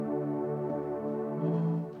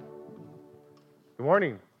Good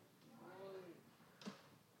morning.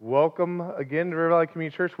 Welcome again to River Valley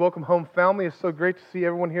Community Church. Welcome home, family. It's so great to see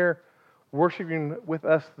everyone here worshiping with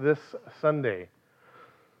us this Sunday.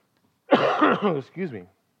 Excuse me.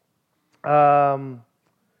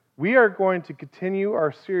 We are going to continue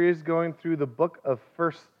our series going through the book of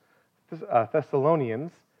First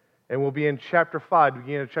Thessalonians, and we'll be in chapter 5,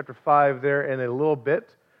 beginning of chapter 5 there in a little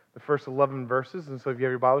bit, the first 11 verses. And so if you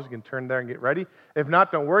have your Bibles, you can turn there and get ready. If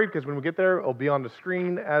not, don't worry, because when we get there, it'll be on the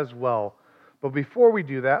screen as well. But before we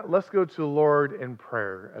do that, let's go to the Lord in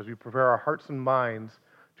prayer as we prepare our hearts and minds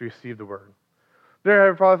to receive the word. Dear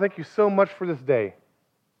Heavenly Father, thank you so much for this day.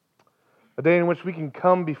 A day in which we can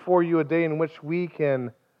come before you, a day in which we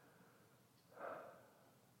can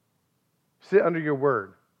sit under your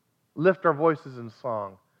word, lift our voices in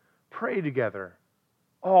song, pray together,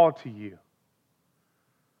 all to you.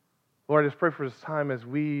 Lord, I just pray for this time as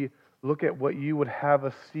we look at what you would have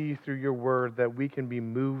us see through your word, that we can be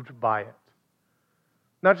moved by it.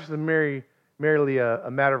 Not just merely a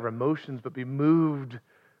matter of emotions, but be moved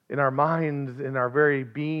in our minds, in our very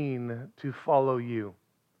being, to follow you,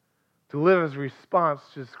 to live as a response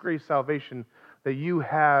to this great salvation that you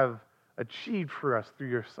have achieved for us through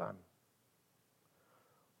your Son.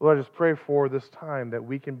 Lord, I just pray for this time that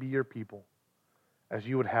we can be your people as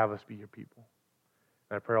you would have us be your people.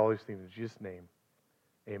 And I pray all these things in Jesus' name.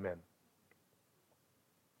 Amen.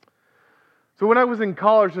 So when I was in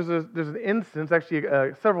college, there's an instance, actually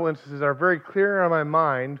several instances that are very clear on my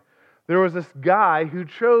mind. There was this guy who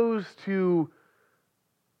chose to,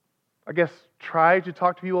 try to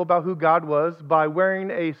talk to people about who God was by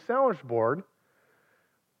wearing a sandwich board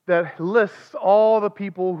that lists all the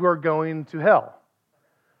people who are going to hell.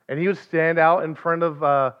 And he would stand out in front of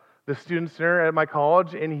the student center at my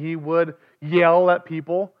college, and he would yell at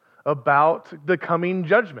people about the coming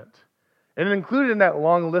judgment. And included in that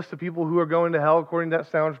long list of people who are going to hell, according to that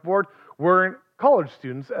sandwich board, were college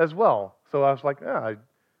students as well. So I was like, I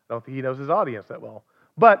don't think he knows his audience that well.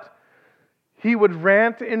 But he would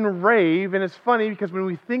rant and rave, and it's funny because when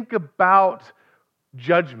we think about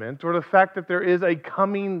judgment, or the fact that there is a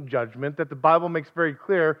coming judgment that the Bible makes very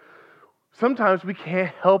clear, sometimes we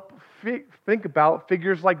can't help think about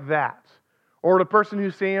figures like that. Or the person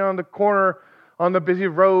who's standing on the corner on the busy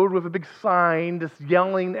road with a big sign just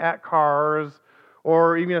yelling at cars,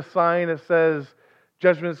 or even a sign that says,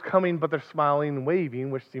 judgment is coming, but they're smiling and waving,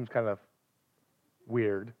 which seems kind of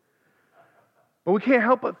weird. But we can't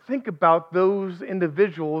help but think about those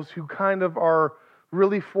individuals who kind of are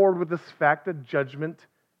really forward with this fact that judgment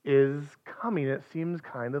is coming. It seems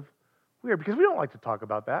kind of weird because we don't like to talk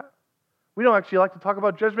about that. We don't actually like to talk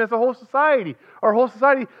about judgment as a whole society. Our whole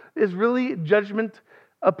society is really judgment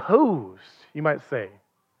opposed, you might say.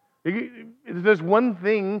 There's one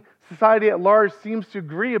thing society at large seems to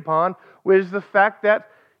agree upon, which is the fact that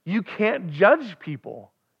you can't judge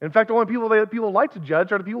people. In fact, the only people that people like to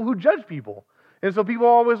judge are the people who judge people. And so people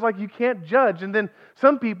are always like, you can't judge. And then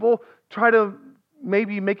some people try to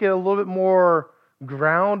maybe make it a little bit more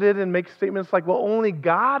grounded and make statements like, well, only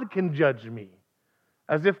God can judge me.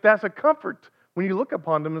 As if that's a comfort when you look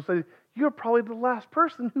upon them and say, you're probably the last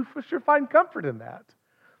person who for sure find comfort in that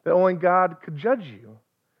only God could judge you.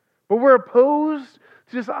 But we're opposed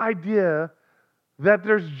to this idea that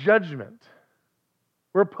there's judgment.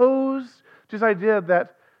 We're opposed to this idea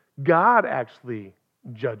that God actually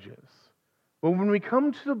judges. But when we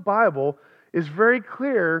come to the Bible, it's very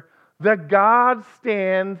clear that God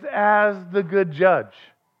stands as the good judge,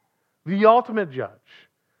 the ultimate judge.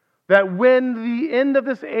 That when the end of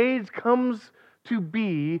this age comes to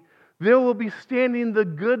be, there will be standing the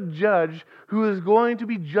good judge who is going to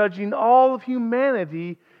be judging all of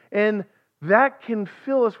humanity, and that can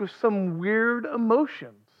fill us with some weird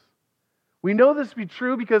emotions. We know this to be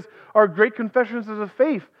true because our great confessions of the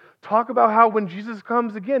faith talk about how when Jesus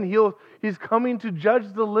comes again, He's coming to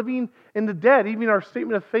judge the living and the dead. Even our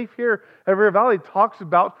statement of faith here at River Valley talks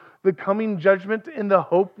about the coming judgment and the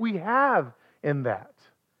hope we have in that.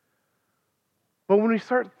 But when we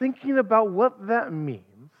start thinking about what that means,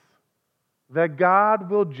 that God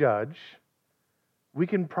will judge, we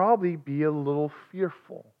can probably be a little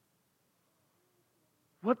fearful.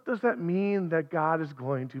 What does that mean that God is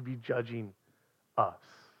going to be judging us?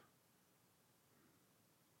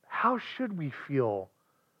 How should we feel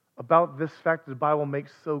about this fact that the Bible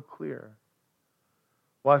makes so clear?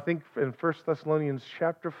 Well, I think in 1 Thessalonians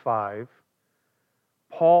chapter 5,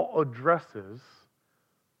 Paul addresses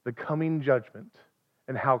the coming judgment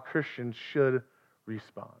and how Christians should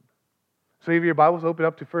respond. So if your Bibles open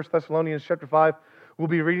up to 1 Thessalonians chapter 5, We'll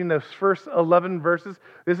be reading those first 11 verses.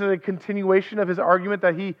 This is a continuation of his argument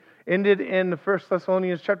that he ended in 1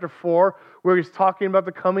 Thessalonians chapter 4, where he's talking about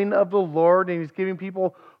the coming of the Lord, and he's giving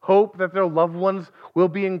people hope that their loved ones will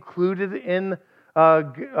be included in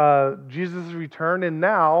Jesus' return. And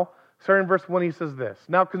now, starting in verse 1, he says this: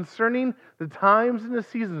 "Now concerning the times and the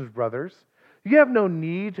seasons, brothers, you have no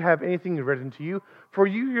need to have anything written to you, for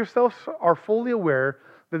you yourselves are fully aware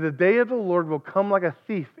that the day of the Lord will come like a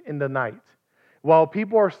thief in the night. While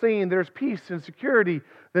people are saying there's peace and security,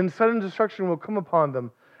 then sudden destruction will come upon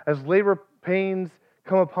them, as labor pains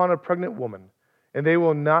come upon a pregnant woman, and they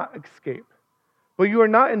will not escape. But you are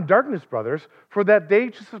not in darkness, brothers, for that day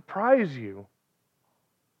to surprise you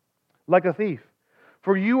like a thief.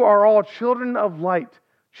 For you are all children of light,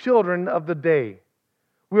 children of the day.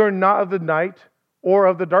 We are not of the night or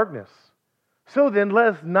of the darkness. So then, let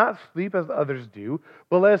us not sleep as others do,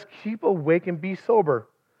 but let us keep awake and be sober.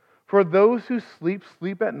 For those who sleep,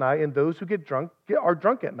 sleep at night, and those who get drunk are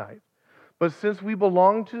drunk at night. But since we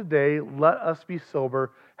belong to the day, let us be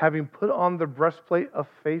sober, having put on the breastplate of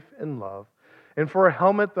faith and love, and for a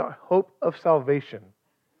helmet the hope of salvation.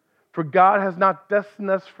 For God has not destined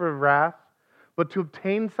us for wrath, but to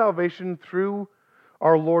obtain salvation through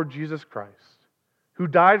our Lord Jesus Christ, who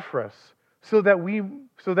died for us, so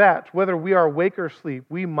that whether we are awake or asleep,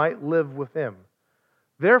 we might live with him.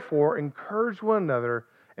 Therefore, encourage one another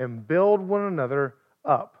and build one another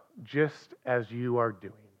up, just as you are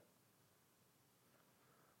doing."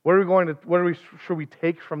 Should we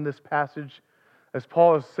take from this passage as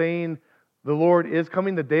Paul is saying the Lord is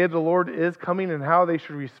coming, the day of the Lord is coming, and how they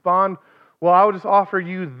should respond? Well, I would just offer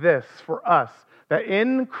you this for us, that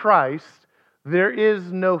in Christ there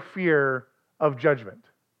is no fear of judgment.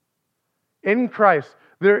 In Christ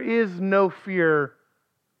there is no fear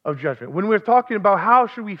of judgment. When we're talking about how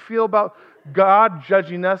should we feel about God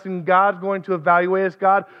judging us and God going to evaluate us,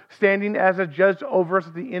 God standing as a judge over us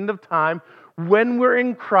at the end of time, when we're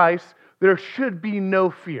in Christ, there should be no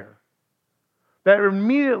fear. That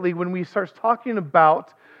immediately when we start talking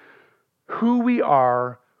about who we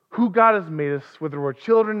are, who God has made us, whether we're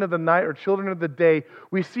children of the night or children of the day,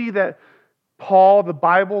 we see that Paul, the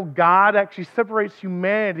Bible, God actually separates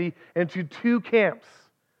humanity into two camps.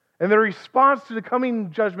 And the response to the coming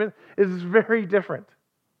judgment is very different.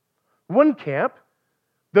 One camp,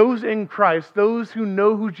 those in Christ, those who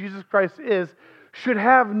know who Jesus Christ is, should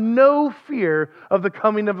have no fear of the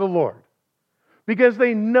coming of the Lord, because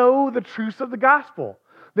they know the truths of the gospel.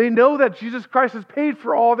 They know that Jesus Christ has paid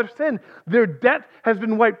for all their sin. Their debt has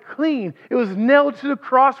been wiped clean. It was nailed to the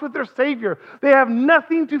cross with their Savior. They have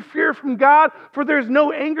nothing to fear from God, for there's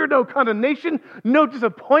no anger, no condemnation, no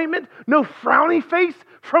disappointment, no frowny face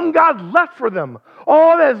from God left for them.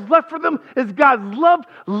 All that is left for them is God's love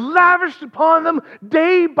lavished upon them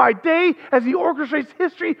day by day as He orchestrates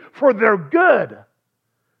history for their good.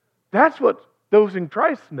 That's what those in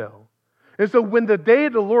Christ know. And so when the day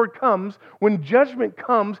of the Lord comes, when judgment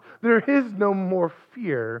comes, there is no more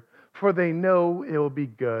fear, for they know it will be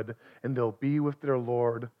good and they'll be with their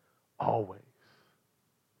Lord always.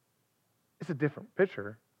 It's a different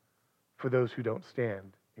picture for those who don't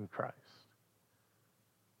stand in Christ.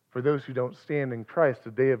 For those who don't stand in Christ,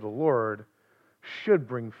 the day of the Lord should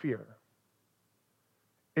bring fear.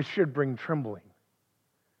 It should bring trembling.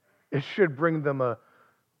 It should bring them a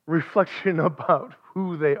reflection about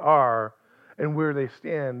who they are and where they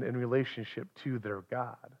stand in relationship to their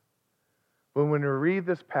God. But when we read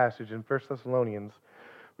this passage in 1 Thessalonians,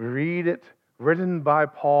 we read it written by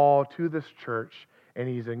Paul to this church, and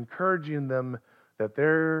he's encouraging them that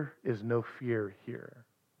there is no fear here.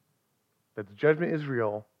 That the judgment is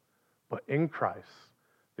real, but in Christ,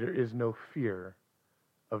 there is no fear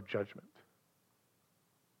of judgment.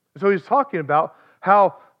 So he's talking about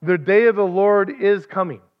how the day of the Lord is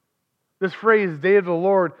coming. This phrase, day of the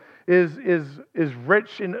Lord, is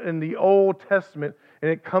rich in the Old Testament, and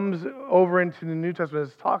it comes over into the New Testament.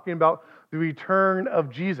 It's talking about the return of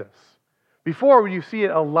Jesus. Before, you see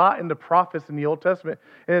it a lot in the prophets in the Old Testament,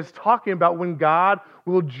 and it's talking about when God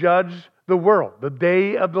will judge the world, the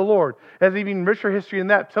day of the Lord. It has even richer history in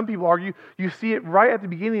that. Some people argue you see it right at the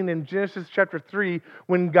beginning in Genesis chapter 3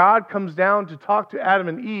 when God comes down to talk to Adam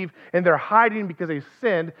and Eve, and they're hiding because they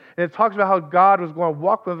sinned. And it talks about how God was going to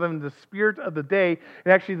walk with them in the spirit of the day.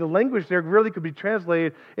 And actually the language there really could be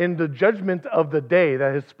translated in the judgment of the day,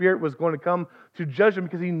 that his spirit was going to come to judge them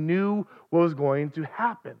because he knew what was going to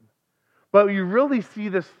happen. But you really see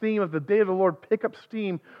this theme of the day of the Lord pick up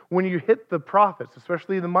steam when you hit the prophets,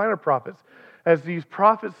 especially the minor prophets. As these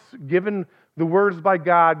prophets, given the words by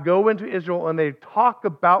God, go into Israel and they talk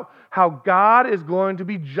about how God is going to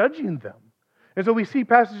be judging them. And so we see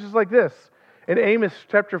passages like this In Amos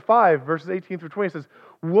chapter 5, verses 18 through 20, it says,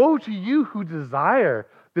 "Woe to you who desire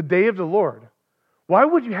the day of the Lord. Why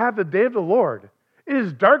would you have the day of the Lord? It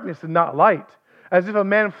is darkness and not light, as if a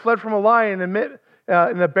man fled from a lion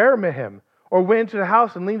and a bear met him, or went into the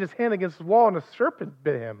house and leaned his hand against the wall and a serpent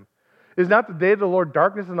bit him. Is not the day of the Lord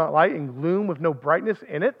darkness and not light, and gloom with no brightness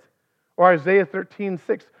in it?" Or Isaiah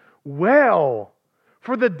 13:6, "Well,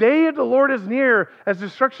 for the day of the Lord is near, as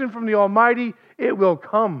destruction from the Almighty, it will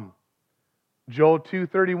come." Joel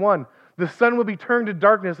 2:31, "The sun will be turned to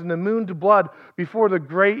darkness and the moon to blood before the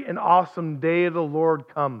great and awesome day of the Lord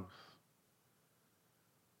comes."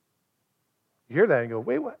 You hear that and go,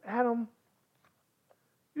 "Wait, what, Adam?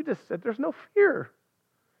 You just said there's no fear."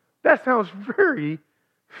 That sounds very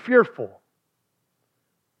fearful.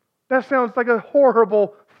 That sounds like a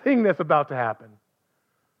horrible thing that's about to happen.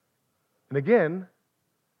 And again,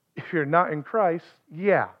 if you're not in Christ,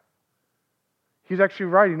 yeah. He's actually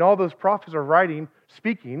writing, all those prophets are writing,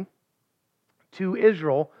 speaking to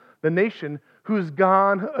Israel, the nation who's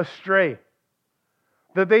gone astray,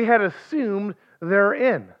 that they had assumed they're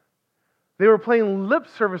in. They were playing lip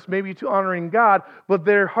service maybe to honoring God, but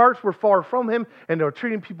their hearts were far from Him, and they were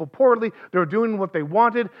treating people poorly. They were doing what they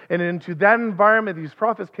wanted, and into that environment, these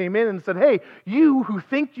prophets came in and said, "Hey, you who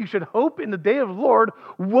think you should hope in the day of the Lord,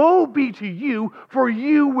 woe be to you, for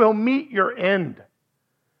you will meet your end."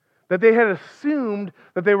 That they had assumed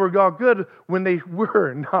that they were all good when they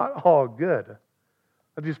were not all good.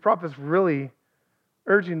 That these prophets really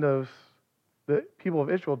urging the people of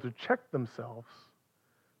Israel to check themselves,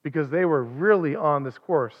 because they were really on this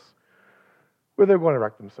course where they're going to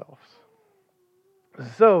wreck themselves.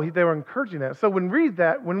 So they were encouraging that. So when we read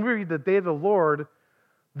the day of the Lord,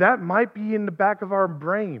 that might be in the back of our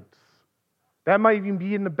brains. That might even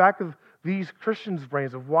be in the back of these Christians'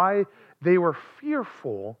 brains of why they were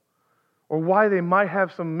fearful, or why they might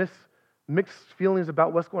have some mixed feelings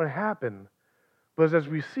about what's going to happen. But as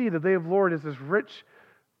we see, the day of the Lord is this rich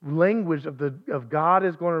language of God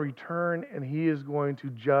is going to return, and He is going to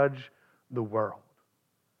judge the world.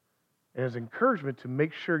 And His encouragement to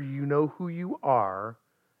make sure you know who you are,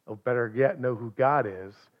 or better yet, know who God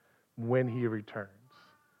is when He returns.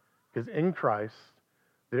 Because in Christ,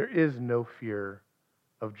 there is no fear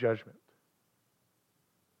of judgment.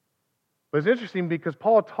 But it's interesting because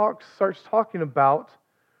Paul starts talking about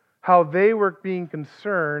how they were being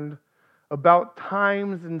concerned about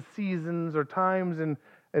times and seasons, or times and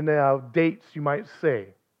dates, you might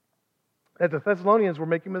say. That the Thessalonians were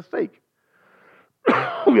making a mistake.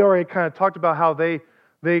 We already kind of talked about how they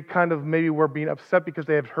kind of maybe were being upset because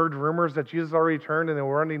they have heard rumors that Jesus already returned, and they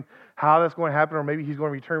were wondering how that's going to happen, or maybe He's going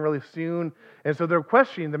to return really soon. And so they're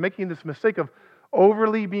questioning, they're making this mistake of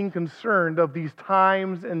overly being concerned of these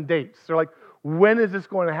times and dates. They're like, when is this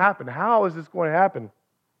going to happen? How is this going to happen?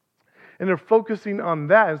 And they're focusing on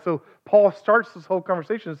that. And so Paul starts this whole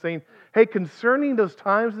conversation saying, hey, concerning those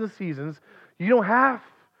times and the seasons, you don't have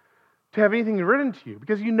to have anything written to you,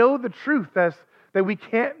 because you know the truth that we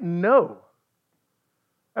can't know.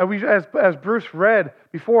 As Bruce read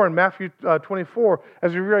before in Matthew 24,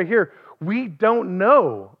 as we read right here, we don't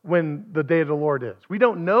know when the day of the Lord is. We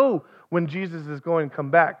don't know when Jesus is going to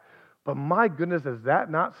come back. But my goodness, does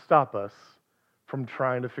that not stop us from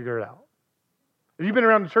trying to figure it out? If you've been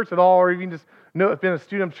around the church at all, or even just been a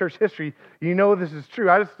student of church history, you know this is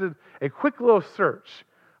true. I just did a quick little search.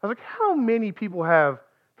 I was like, how many people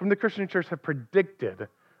from the Christian church have predicted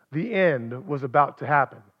the end was about to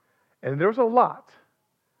happen? And there was a lot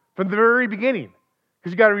from the very beginning.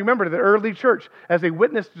 Because you got to remember, the early church, as they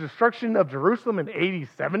witnessed the destruction of Jerusalem in AD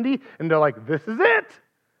 70, and they're like, this is it,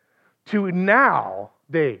 to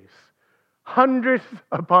nowadays, hundreds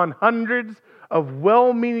upon hundreds of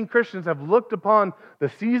well-meaning Christians have looked upon the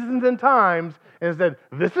seasons and times and said,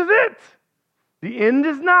 this is it. The end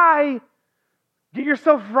is nigh. Get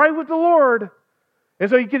yourself right with the Lord. And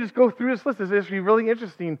so you can just go through this list. It's actually really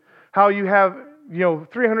interesting how you have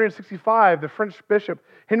 365, the French bishop,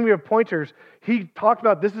 Henry of Poitiers, he talked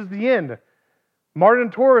about this is the end.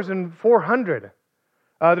 Martin Tours in 400.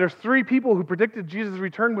 There's 3 people who predicted Jesus'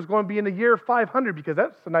 return was going to be in the year 500, because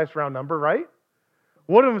that's a nice round number, right?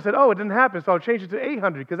 One of them said, it didn't happen, so I'll change it to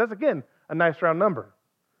 800, because that's, again, a nice round number.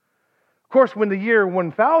 Of course, when the year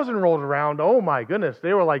 1000 rolled around, oh my goodness,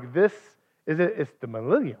 they were like, this is it, it's the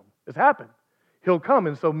millennium. It's happened. He'll come.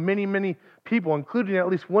 And so many, many people, including at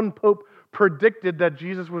least one pope, predicted that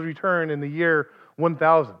Jesus would return in the year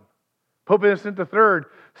 1000. Pope Innocent III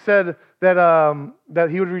said that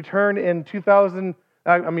he would return in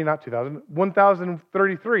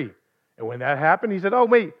 1033. And when that happened, he said, oh,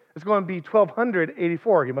 wait, it's going to be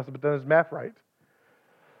 1284. He must have done his math right.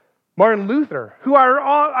 Martin Luther, who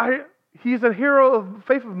he's a hero of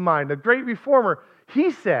faith of mine, a great reformer.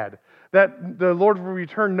 He said that the Lord will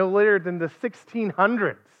return no later than the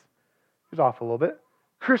 1600s. He's off a little bit.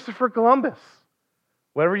 Christopher Columbus.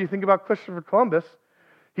 Whatever you think about Christopher Columbus,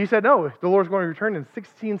 he said, no, the Lord's going to return in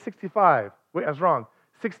 1665. Wait, I was wrong.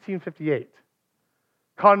 1658.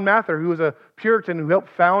 Cotton Mather, who was a Puritan who helped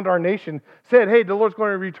found our nation, said, hey, the Lord's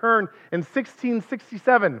going to return in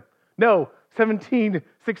 1667. No,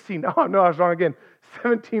 1716. Oh, no, I was wrong again.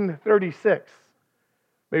 1736.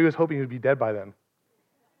 Maybe he was hoping he would be dead by then.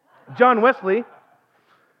 John Wesley,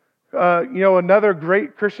 another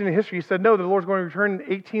great Christian in history, said, no, the Lord's going to return in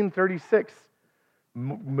 1836.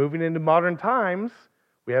 Moving into modern times,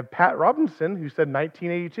 we have Pat Robinson, who said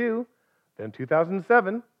 1982, then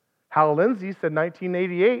 2007. Hal Lindsey said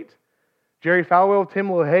 1988. Jerry Falwell, Tim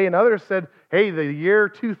LaHaye, and others said, hey, the year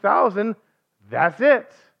 2000, that's it.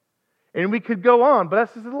 And we could go on, but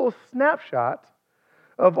that's just a little snapshot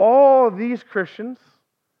of all of these Christians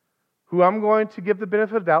who I'm going to give the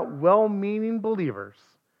benefit of the doubt, well-meaning believers,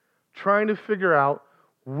 trying to figure out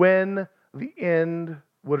when the end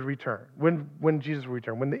would return, when Jesus would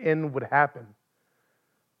return, when the end would happen.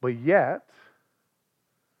 But yet,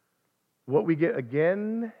 what we get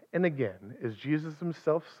again and again is Jesus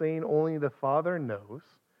himself saying only the Father knows,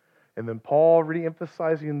 and then Paul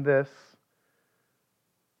re-emphasizing this,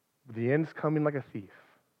 the end's coming like a thief.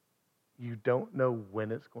 You don't know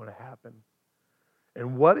when it's going to happen.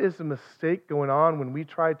 And what is the mistake going on when we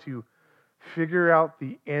try to figure out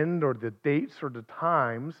the end or the dates or the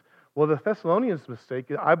times? Well, the Thessalonians' mistake,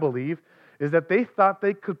 I believe, is that they thought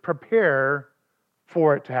they could prepare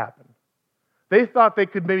for it to happen. They thought they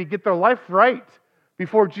could maybe get their life right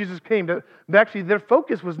before Jesus came. That actually, their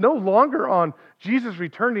focus was no longer on Jesus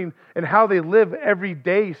returning and how they live every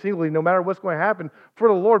day singly, no matter what's going to happen for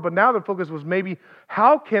the Lord. But now their focus was maybe,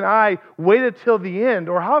 how can I wait until the end?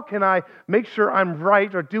 Or how can I make sure I'm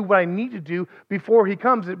right or do what I need to do before he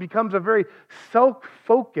comes? It becomes a very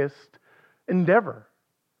self-focused endeavor,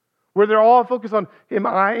 where they're all focused on, am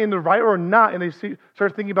I in the right or not? And they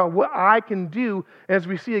start thinking about what I can do. And as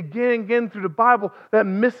we see again and again through the Bible, that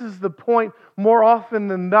misses the point more often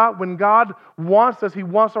than not. When God wants us, he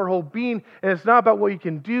wants our whole being. And it's not about what you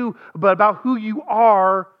can do, but about who you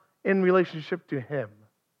are in relationship to him.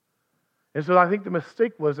 And so I think the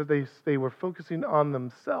mistake was that they were focusing on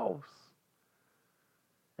themselves.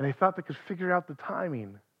 And they thought they could figure out the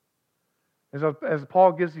timing. And so as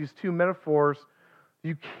Paul gives these two metaphors,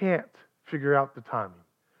 you can't figure out the timing.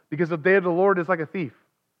 Because the day of the Lord is like a thief.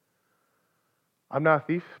 I'm not a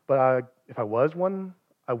thief, but if I was one,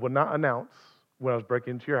 I would not announce when I was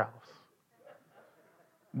breaking into your house.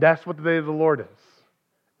 That's what the day of the Lord is.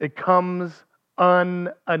 It comes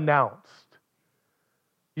unannounced.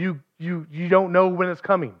 You don't know when it's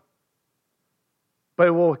coming. But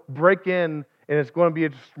it will break in, and it's going to be a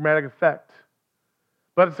dramatic effect.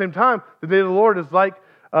 But at the same time, the day of the Lord is like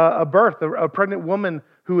a birth, a pregnant woman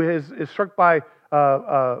who is struck by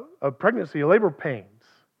a pregnancy, labor pains.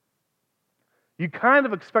 You kind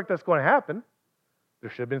of expect that's going to happen. There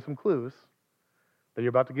should have been some clues that you're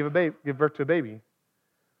about to give birth to a baby.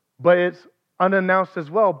 But it's unannounced as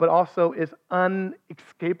well, but also it's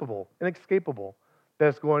inescapable that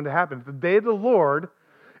it's going to happen. The day of the Lord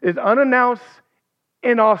is unannounced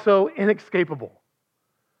and also inescapable.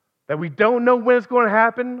 That we don't know when it's going to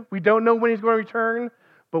happen, we don't know when he's going to return,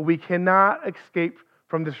 but we cannot escape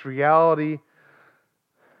from this reality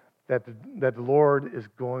that the Lord is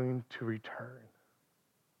going to return.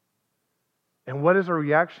 And what is our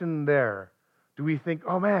reaction there? Do we think,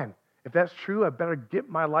 oh man, if that's true, I better get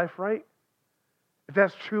my life right? If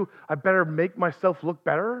that's true, I better make myself look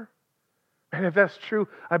better? And if that's true,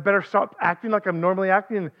 I better stop acting like I'm normally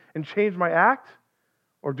acting and change my act?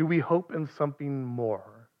 Or do we hope in something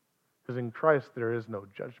more? Because in Christ there is no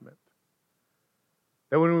judgment.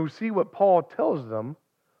 That when we see what Paul tells them,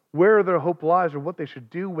 where their hope lies or what they should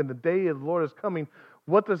do when the day of the Lord is coming,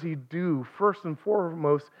 what does he do? First and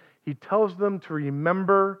foremost, he tells them to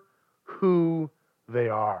remember who they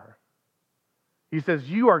are. He says,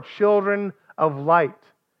 you are children of light,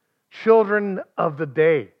 children of the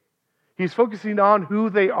day. He's focusing on who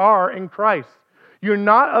they are in Christ. You're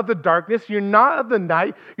not of the darkness. You're not of the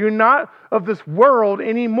night. You're not of this world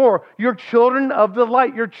anymore. You're children of the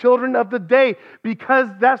light. You're children of the day because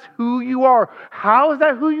that's who you are. How is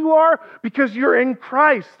that who you are? Because you're in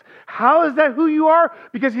Christ. How is that who you are?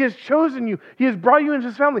 Because he has chosen you. He has brought you into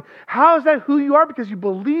his family. How is that who you are? Because you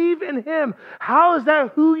believe in him. How is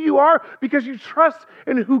that who you are? Because you trust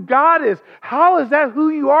in who God is. How is that who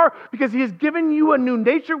you are? Because he has given you a new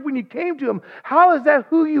nature when you came to him. How is that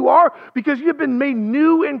who you are? Because you have been made made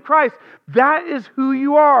new in Christ. That is who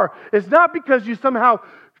you are. It's not because you somehow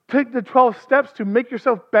take the 12 steps to make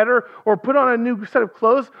yourself better or put on a new set of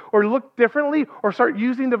clothes or look differently or start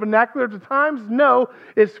using the vernacular of the times. No,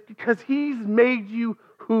 it's because He's made you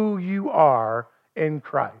who you are in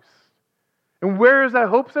Christ. And where is that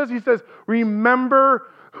hope says? He says, remember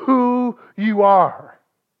who you are.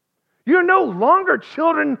 You're no longer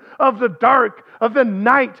children of the dark, of the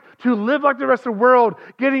night, to live like the rest of the world,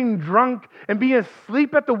 getting drunk and being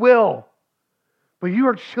asleep at the wheel. But you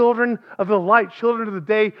are children of the light, children of the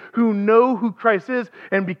day, who know who Christ is.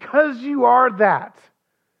 And because you are that,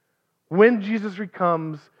 when Jesus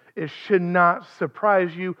comes, it should not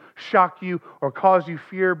surprise you, shock you, or cause you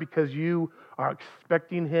fear, because you are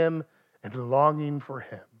expecting Him and longing for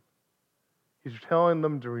Him. He's telling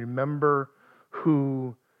them to remember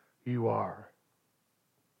who you are.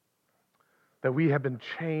 That we have been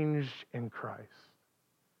changed in Christ.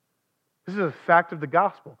 This is a fact of the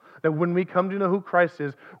gospel, that when we come to know who Christ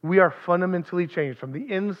is, we are fundamentally changed from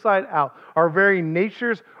the inside out. Our very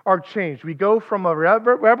natures are changed. We go from a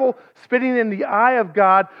rebel spitting in the eye of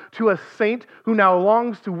God to a saint who now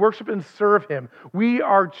longs to worship and serve Him. We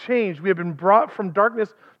are changed. We have been brought from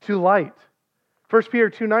darkness to light. 1 Peter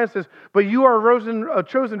 2:9 says, but you are a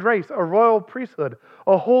chosen race, a royal priesthood,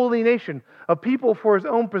 a holy nation, a people for His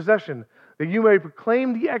own possession, that you may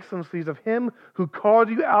proclaim the excellencies of Him who called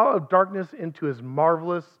you out of darkness into His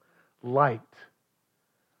marvelous light.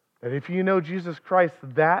 That if you know Jesus Christ,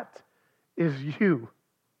 that is you.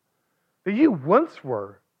 That you once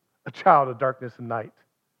were a child of darkness and night,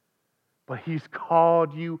 but He's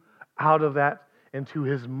called you out of that into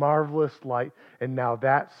His marvelous light, and now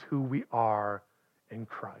that's who we are in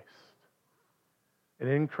Christ. And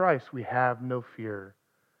in Christ, we have no fear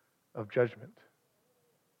of judgment.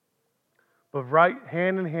 But right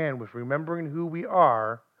hand in hand with remembering who we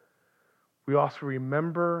are, we also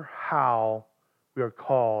remember how we are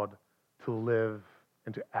called to live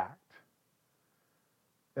and to act.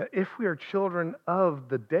 That if we are children of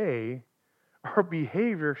the day, our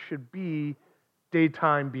behavior should be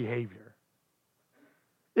daytime behavior.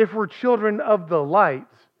 If we're children of the light,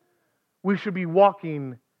 we should be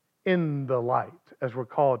walking in the light as we're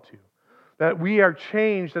called to. That we are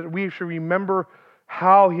changed, that we should remember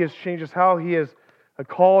how He has changed us, how He has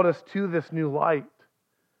called us to this new light.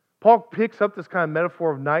 Paul picks up this kind of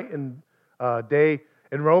metaphor of night and day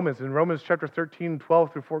in Romans. In Romans chapter 13,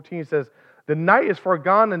 12 through 14, he says, the night is far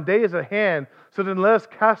gone and day is at hand. So then let us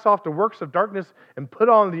cast off the works of darkness and put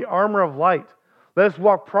on the armor of light. Let us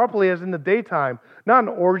walk properly as in the daytime, not in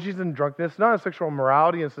orgies and drunkenness, not in sexual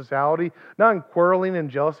immorality and sensuality, not in quarreling and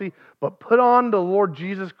jealousy, but put on the Lord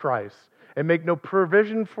Jesus Christ and make no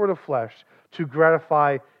provision for the flesh to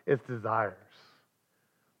gratify its desires.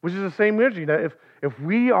 Which is the same energy that if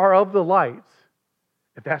we are of the light,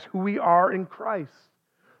 if that's who we are in Christ,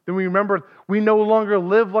 then we remember we no longer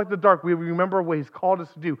live like the dark. We remember what He's called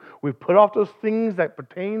us to do. We put off those things that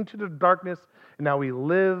pertain to the darkness, and now we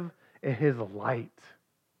live in His light.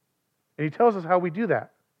 And He tells us how we do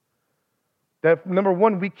that. That number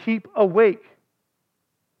one, we keep awake.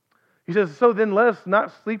 He says, so then let us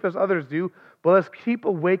not sleep as others do, but let's keep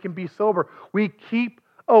awake and be sober. We keep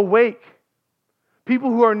awake. People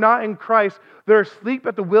who are not in Christ, they're asleep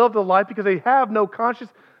at the will of the light because they have no conscious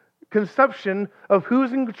conception of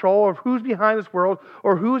who's in control or who's behind this world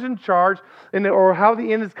or who's in charge or how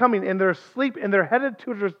the end is coming. And they're asleep and they're headed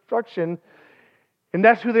to destruction. And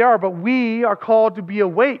that's who they are. But we are called to be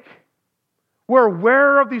awake. We're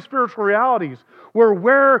aware of these spiritual realities. We're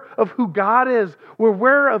aware of who God is. We're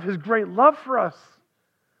aware of His great love for us.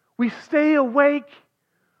 We stay awake.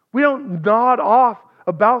 We don't nod off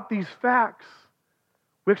about these facts.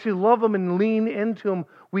 We actually love them and lean into them.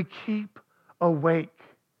 We keep awake.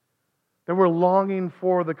 That we're longing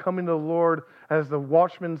for the coming of the Lord as the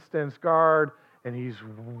watchman stands guard, and he's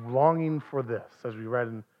longing for this, as we read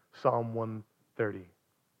in Psalm 130.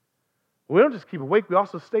 We don't just keep awake, we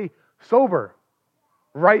also stay sober,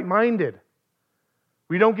 right-minded.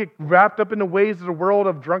 We don't get wrapped up in the ways of the world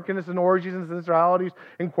of drunkenness and orgies and sensualities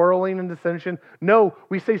and quarreling and dissension. No,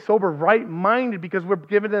 we stay sober, right-minded, because we're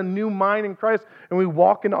given a new mind in Christ and we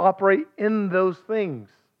walk and operate in those things.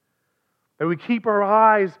 That we keep our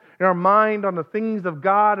eyes and our mind on the things of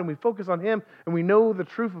God and we focus on Him and we know the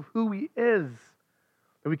truth of who He is.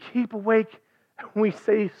 That we keep awake and we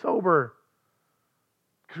stay sober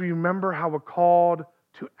because we remember how we're called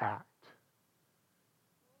to act.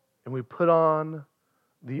 And we put on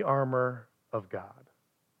the armor of God.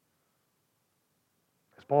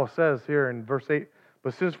 As Paul says here in verse 8,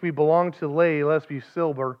 but since we belong to lay, let us be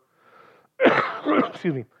sober,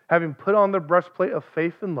 excuse me, having put on the breastplate of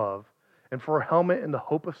faith and love, and for a helmet in the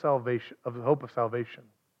hope of salvation,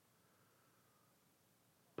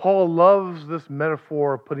 Paul loves this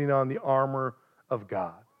metaphor of putting on the armor of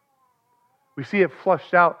God. We see it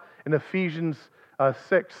fleshed out in Ephesians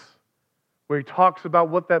 6, where he talks about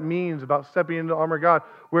what that means, about stepping into the armor of God,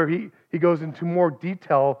 where he goes into more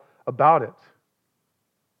detail about it.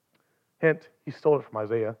 Hint, he stole it from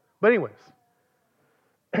Isaiah. But anyways,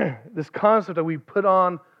 this concept that we put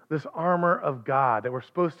on this armor of God, that we're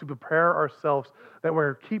supposed to prepare ourselves, that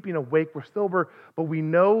we're keeping awake, we're sober, but we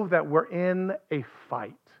know that we're in a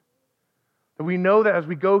fight. That we know that as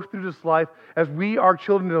we go through this life, as we are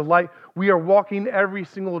children of light, we are walking every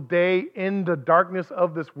single day in the darkness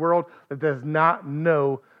of this world that does not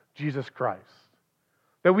know Jesus Christ.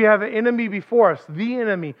 That we have an enemy before us, the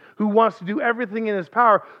enemy, who wants to do everything in his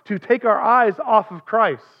power to take our eyes off of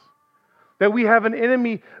Christ. That we have an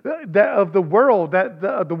enemy of the world,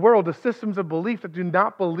 the systems of belief that do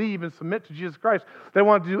not believe and submit to Jesus Christ. They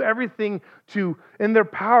want to do everything in their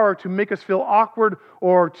power to make us feel awkward,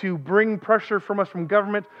 or to bring pressure from us from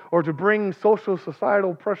government, or to bring social,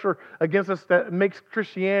 societal pressure against us that makes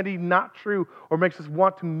Christianity not true, or makes us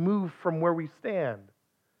want to move from where we stand.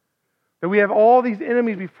 That we have all these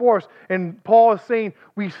enemies before us, and Paul is saying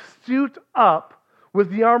we suit up with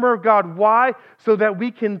the armor of God. Why? So that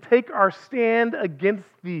we can take our stand against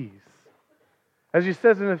these. As he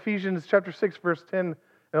says in Ephesians chapter 6, verse 10 and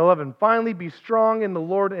 11, finally be strong in the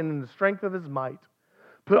Lord and in the strength of his might.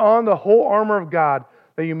 Put on the whole armor of God,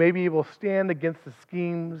 that you may be able to stand against the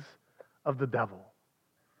schemes of the devil.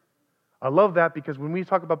 I love that, because when we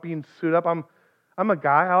talk about being suited up, I'm a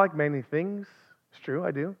guy, I like many things. It's true,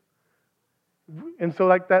 I do. And so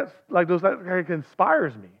that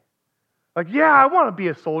inspires me. Like, yeah, I want to be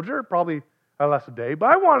a soldier, probably less a day, but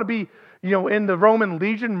I want to be, in the Roman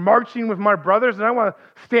legion, marching with my brothers, and I want to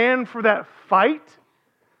stand for that fight.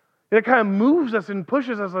 And it kind of moves us and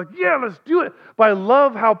pushes us like, yeah, let's do it. But I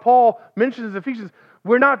love how Paul mentions in Ephesians,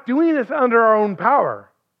 we're not doing this under our own power.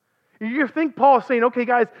 You think Paul is saying, okay,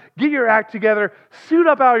 guys, get your act together, suit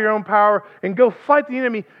up out of your own power, and go fight the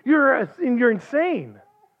enemy. You're insane.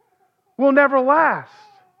 We'll never last.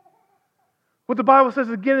 What the Bible says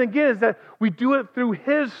again and again is that we do it through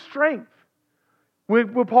his strength.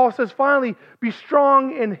 When Paul says, finally, be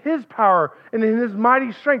strong in his power and in his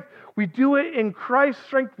mighty strength. We do it in Christ's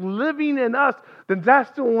strength living in us. Then that's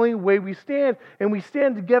the only way we stand. And we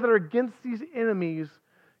stand together against these enemies,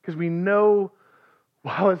 because we know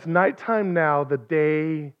while it's nighttime now, the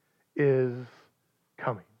day is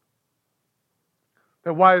coming.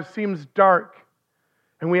 That while it seems dark,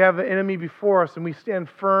 and we have the enemy before us, and we stand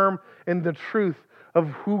firm in the truth of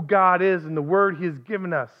who God is and the word he has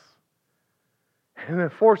given us, and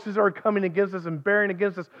the forces are coming against us and bearing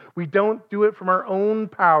against us, we don't do it from our own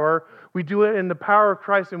power. We do it in the power of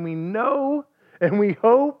Christ, and we know, and we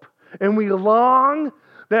hope, and we long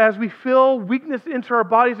that as we feel weakness into our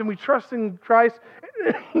bodies and we trust in Christ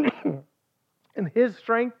and his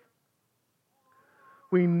strength,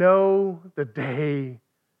 we know the day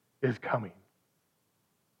is coming.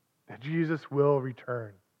 That Jesus will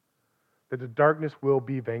return, that the darkness will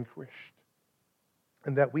be vanquished,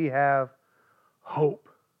 and that we have hope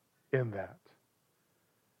in that.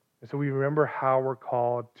 And so we remember how we're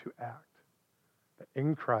called to act, that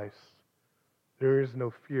in Christ there is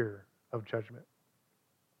no fear of judgment.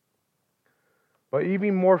 But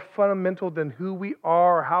even more fundamental than who we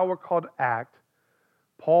are or how we're called to act,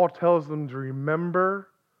 Paul tells them to remember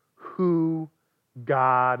who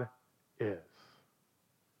God is.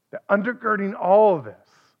 That undergirding all of this,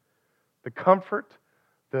 the comfort,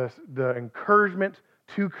 the encouragement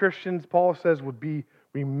to Christians, Paul says, would be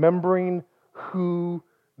remembering who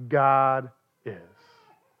God is.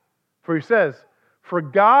 For he says, for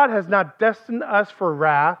God has not destined us for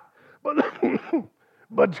wrath,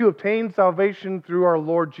 but to obtain salvation through our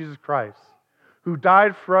Lord Jesus Christ, who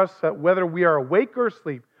died for us, that whether we are awake or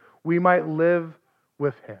asleep, we might live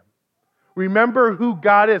with him. Remember who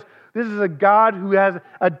God is. This is a God who has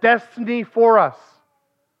a destiny for us.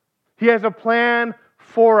 He has a plan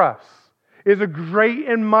for us. It is a great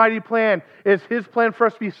and mighty plan. It's his plan for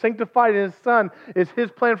us to be sanctified in his Son. It's his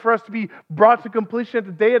plan for us to be brought to completion at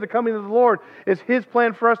the day of the coming of the Lord. It's his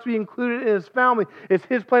plan for us to be included in his family. It's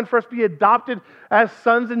his plan for us to be adopted as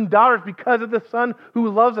sons and daughters because of the Son who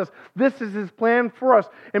loves us. This is his plan for us.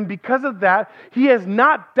 And because of that, he has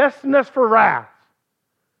not destined us for wrath.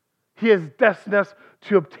 He has destined us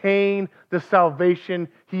to obtain the salvation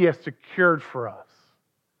he has secured for us.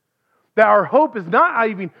 That our hope is not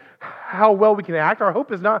even how well we can act. Our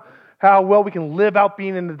hope is not how well we can live out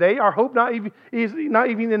being in the day. Our hope is not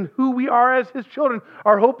even in who we are as his children.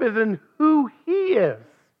 Our hope is in who he is.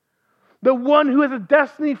 the one who has a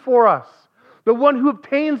destiny for us, the one who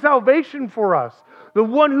obtained salvation for us, the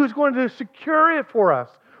one who's going to secure it for us.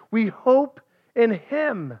 We hope in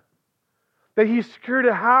Him. That He secured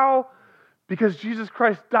it how? Because Jesus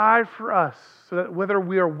Christ died for us, so that whether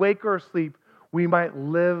we are awake or asleep, we might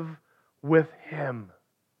live with Him.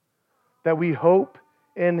 That we hope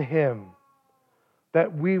in Him.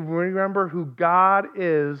 That we remember who God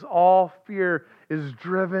is, all fear is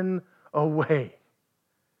driven away.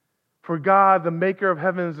 For God, the maker of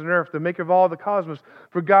heavens and earth, the maker of all the cosmos,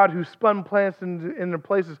 for God who spun planets in their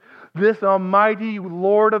places, this almighty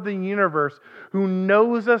Lord of the universe, who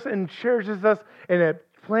knows us and cherishes us, and it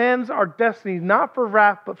plans our destiny, not for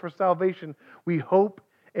wrath, but for salvation. We hope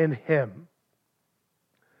in Him.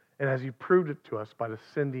 And as He proved it to us by the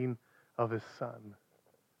sending of His Son,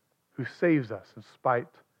 who saves us in spite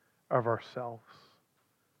of ourselves.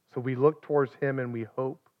 So we look towards Him and we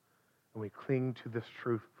hope, and we cling to this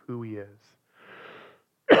truth of who He is.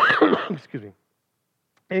 Excuse me.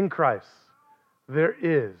 In Christ, there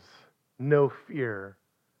is no fear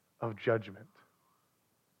of judgment.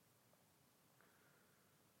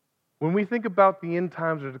 When we think about the end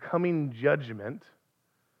times or the coming judgment,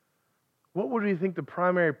 what would we think the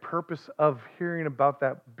primary purpose of hearing about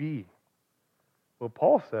that be? Well,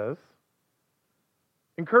 Paul says,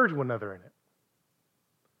 encourage one another in it.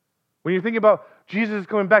 When you think about Jesus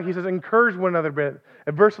coming back, he says, encourage one another.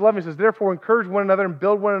 At verse 11, he says, therefore, encourage one another and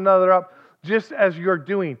build one another up, just as you're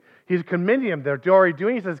doing. He's commending them. They're already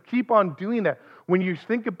doing. He says, keep on doing that. When you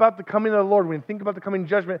think about the coming of the Lord, when you think about the coming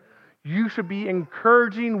judgment, you should be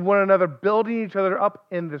encouraging one another, building each other up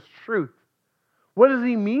in this truth. What does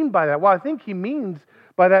he mean by that? Well, I think he means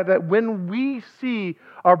by that when we see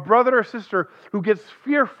our brother or sister who gets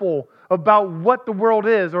fearful about what the world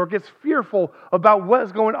is, or gets fearful about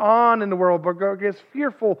what's going on in the world, or gets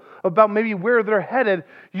fearful about maybe where they're headed,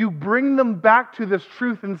 you bring them back to this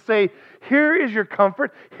truth and say, here is your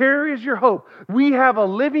comfort, here is your hope. We have a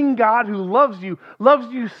living God who loves you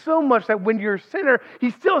so much that when you're a sinner, He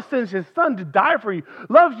still sends His Son to die for you,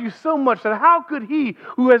 loves you so much that how could He,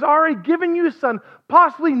 who has already given you His Son,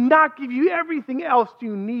 possibly not give you everything else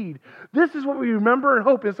you need? This is what we remember and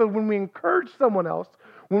hope. And so when we encourage someone else,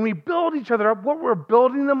 when we build each other up, what we're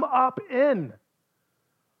building them up in.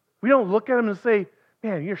 We don't look at them and say,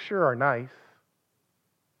 man, you sure are nice.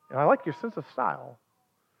 And I like your sense of style.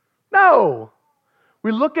 No.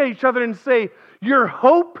 We look at each other and say, your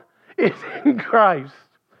hope is in Christ.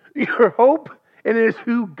 Your hope, and it is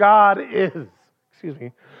who God is. Excuse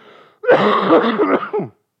me.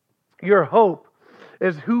 Your hope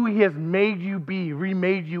is who He has made you be,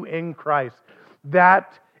 remade you in Christ.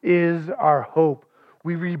 That is our hope.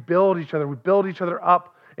 We rebuild each other. We build each other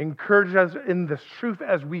up, encourage us in this truth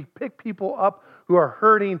as we pick people up who are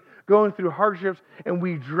hurting, going through hardships, and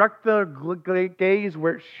we direct the gaze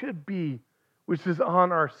where it should be, which is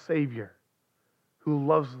on our Savior, who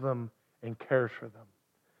loves them and cares for them.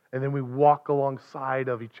 And then we walk alongside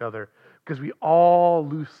of each other because we all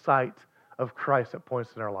lose sight of Christ at points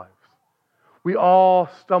in our lives. We all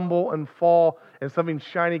stumble and fall, and something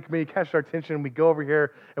shiny can maybe catch our attention, and we go over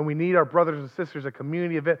here, and we need our brothers and sisters, a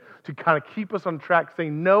community event, to kind of keep us on track,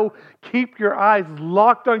 saying, no, keep your eyes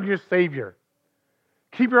locked on your Savior.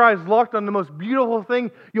 Keep your eyes locked on the most beautiful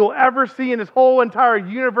thing you'll ever see in this whole entire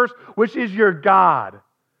universe, which is your God.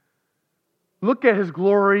 Look at His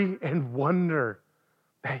glory and wonder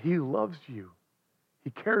that He loves you.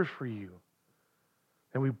 He cares for you.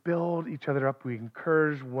 And we build each other up. We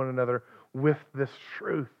encourage one another with this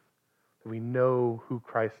truth that we know who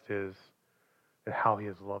Christ is and how He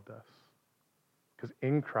has loved us. Because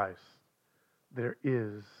in Christ, there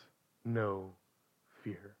is no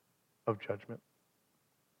fear of judgment.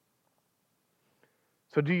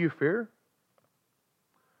 So do you fear?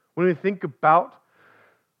 When we think about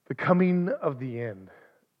the coming of the end,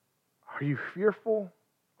 are you fearful?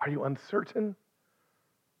 Are you uncertain?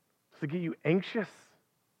 Does it get you anxious?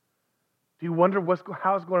 Do you wonder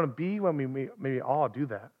how it's going to be? Well, we maybe all do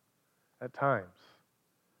that at times.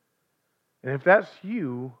 And if that's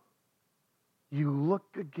you, you look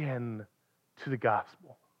again to the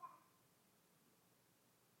gospel.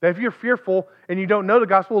 That if you're fearful and you don't know the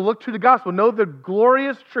gospel, look to the gospel. Know the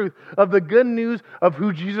glorious truth of the good news of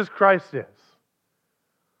who Jesus Christ is.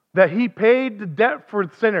 That He paid the debt for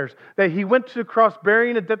sinners. That He went to the cross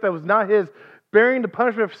bearing a debt that was not His, bearing the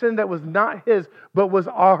punishment of sin that was not His, but was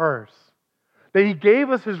ours. That He gave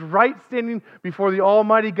us His right standing before the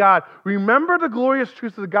Almighty God. Remember the glorious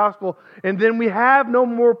truths of the gospel, and then we have no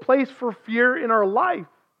more place for fear in our life.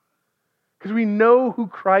 Because we know who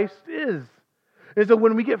Christ is. And so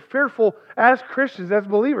when we get fearful as Christians, as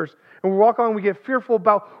believers, and we walk on, we get fearful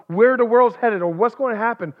about where the world's headed or what's going to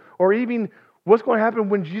happen, or even what's going to happen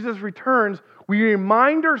when Jesus returns, we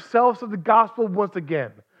remind ourselves of the gospel once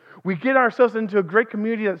again. We get ourselves into a great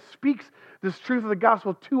community that speaks this truth of the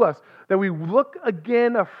gospel to us, that we look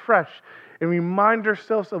again afresh and remind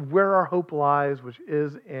ourselves of where our hope lies, which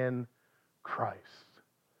is in Christ.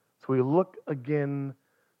 So we look again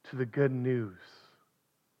to the good news.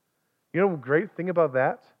 You know the great thing about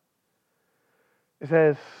that is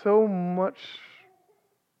that it's so much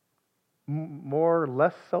more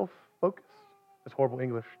less self-focused. That's horrible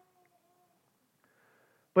English.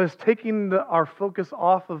 But it's taking our focus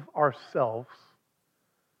off of ourselves,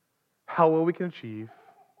 how well we can achieve,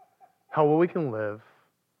 how well we can live,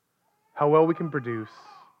 how well we can produce,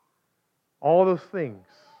 all those things.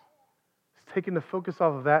 It's taking the focus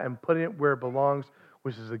off of that and putting it where it belongs,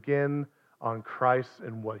 which is again on Christ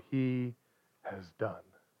and what He has done.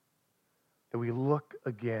 That we look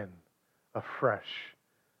again afresh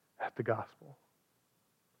at the gospel.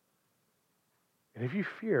 And if you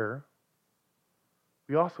fear,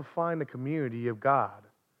 we also find a community of God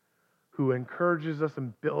who encourages us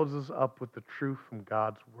and builds us up with the truth from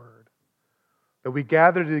God's word. That we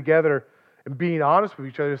gather together and being honest with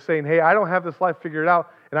each other, saying, hey, I don't have this life figured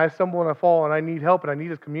out, and I stumble and I fall, and I need help, and I need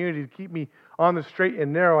this community to keep me on the straight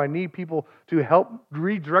and narrow. I need people to help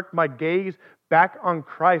redirect my gaze back on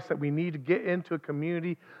Christ, that we need to get into a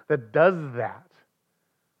community that does that.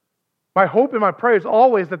 My hope and my prayer is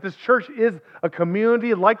always that this church is a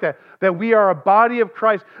community like that, that we are a body of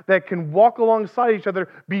Christ that can walk alongside each other,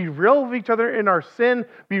 be real with each other in our sin,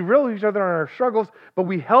 be real with each other in our struggles, but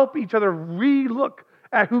we help each other re-look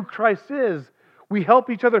at who Christ is. We help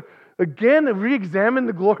each other, again, re-examine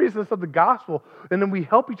the gloriousness of the gospel, and then we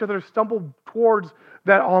help each other stumble towards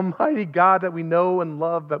that almighty God that we know and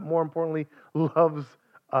love, but more importantly, loves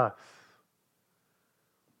us.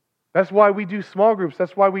 That's why we do small groups.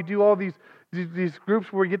 That's why we do all these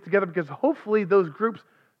groups where we get together, because hopefully those groups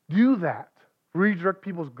do that. Redirect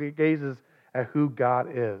people's gazes at who God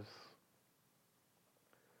is.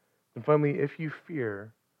 And finally, if you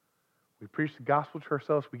fear, we preach the gospel to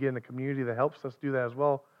ourselves. We get in a community that helps us do that as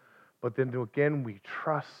well. But then again, we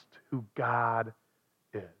trust who God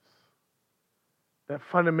is. That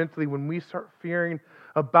fundamentally, when we start fearing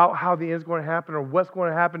about how the end is going to happen or what's going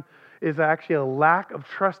to happen, is actually a lack of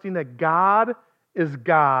trusting that God is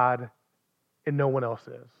God and no one else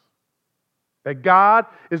is. That God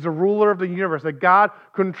is the ruler of the universe. That God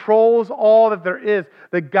controls all that there is.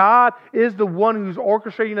 That God is the one who's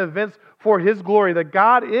orchestrating events for His glory. That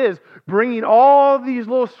God is bringing all these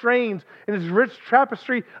little strains in His rich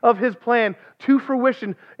tapestry of His plan to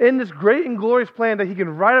fruition in this great and glorious plan that He can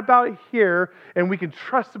write about here and we can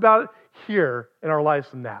trust about it here in our lives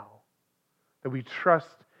now. That we trust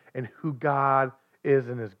in who God is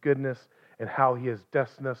in His goodness and how He has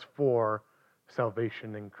destined us for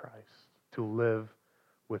salvation in Christ, to live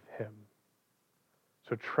with Him.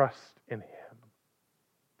 So trust in Him.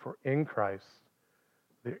 For in Christ,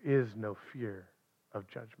 there is no fear of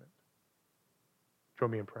judgment.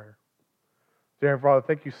 Join me in prayer. Dear Heavenly Father,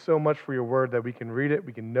 thank you so much for your word, that we can read it,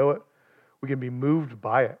 we can know it, we can be moved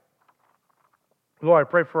by it. Lord, I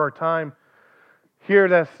pray for our time here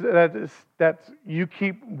that you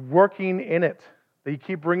keep working in it, that you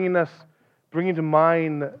keep bringing to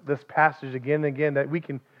mind this passage again and again, that we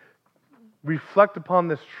can reflect upon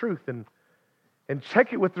this truth and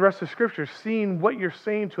check it with the rest of Scripture, seeing what you're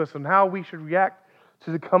saying to us and how we should react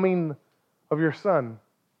to the coming of your Son.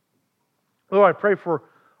 Lord, I pray for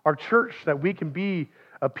our church, that we can be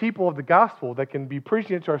a people of the gospel, that can be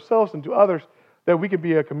preaching it to ourselves and to others, that we can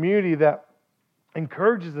be a community that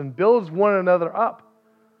encourages and builds one another up,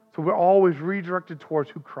 so we're always redirected towards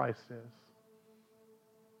who Christ is.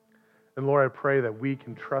 And Lord, I pray that we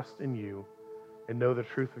can trust in you and know the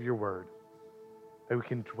truth of your word, that we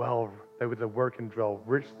can dwell, that the word can dwell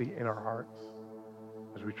richly in our hearts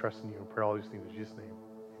as we trust in you. And pray all these things in Jesus' name.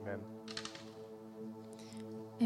 Amen.